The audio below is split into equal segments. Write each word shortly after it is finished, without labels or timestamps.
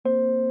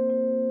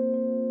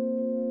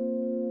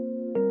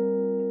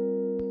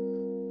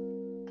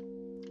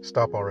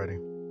Stop already.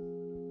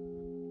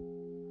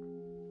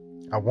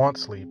 I want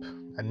sleep.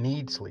 I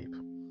need sleep.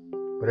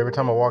 But every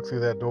time I walk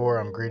through that door,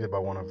 I'm greeted by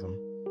one of them.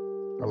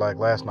 Or like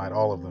last night,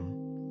 all of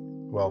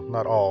them. Well,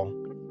 not all.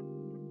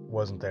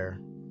 Wasn't there.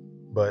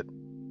 But,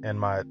 and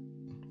might,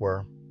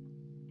 were.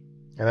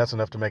 And that's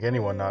enough to make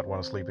anyone not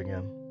want to sleep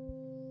again.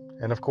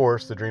 And of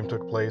course, the dream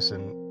took place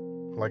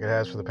like it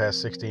has for the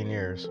past 16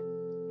 years.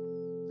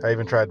 I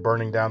even tried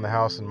burning down the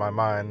house in my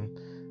mind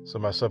so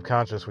my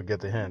subconscious would get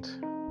the hint.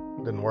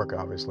 It didn't work,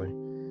 obviously.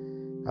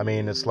 I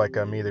mean, it's like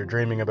I'm either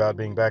dreaming about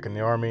being back in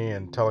the army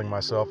and telling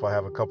myself I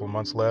have a couple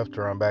months left,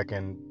 or I'm back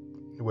in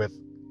with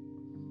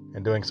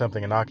and doing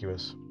something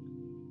innocuous.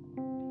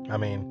 I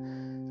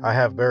mean, I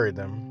have buried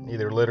them,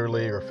 either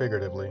literally or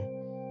figuratively,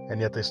 and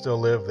yet they still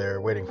live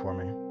there waiting for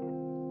me.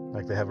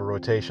 Like they have a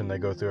rotation they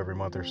go through every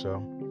month or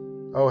so.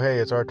 Oh, hey,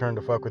 it's our turn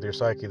to fuck with your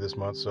psyche this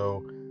month,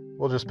 so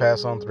we'll just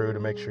pass on through to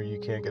make sure you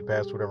can't get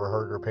past whatever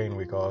hurt or pain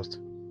we caused.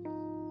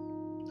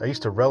 I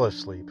used to relish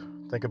sleep.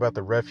 Think about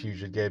the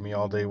refuge it gave me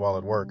all day while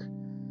at work.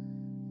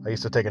 I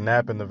used to take a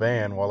nap in the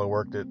van while I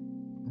worked it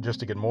just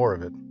to get more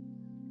of it.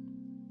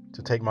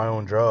 To take my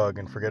own drug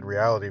and forget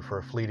reality for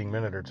a fleeting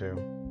minute or two.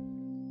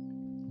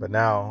 But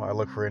now I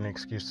look for any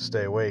excuse to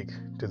stay awake,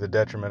 to the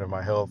detriment of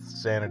my health,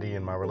 sanity,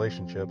 and my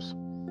relationships.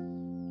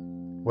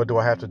 What do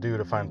I have to do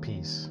to find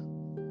peace?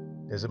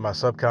 Is it my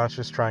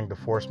subconscious trying to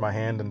force my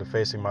hand into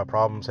facing my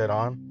problems head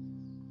on?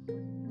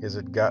 Is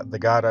it the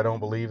God I don't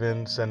believe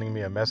in sending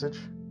me a message?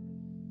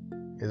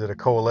 Is it a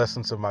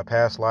coalescence of my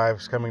past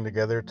lives coming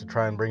together to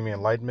try and bring me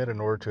enlightenment in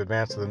order to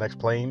advance to the next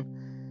plane?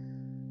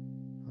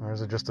 Or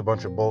is it just a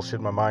bunch of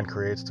bullshit my mind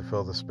creates to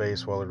fill the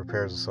space while it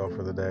repairs itself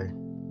for the day?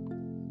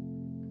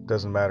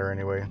 Doesn't matter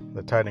anyway.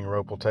 The tightening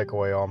rope will take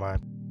away all my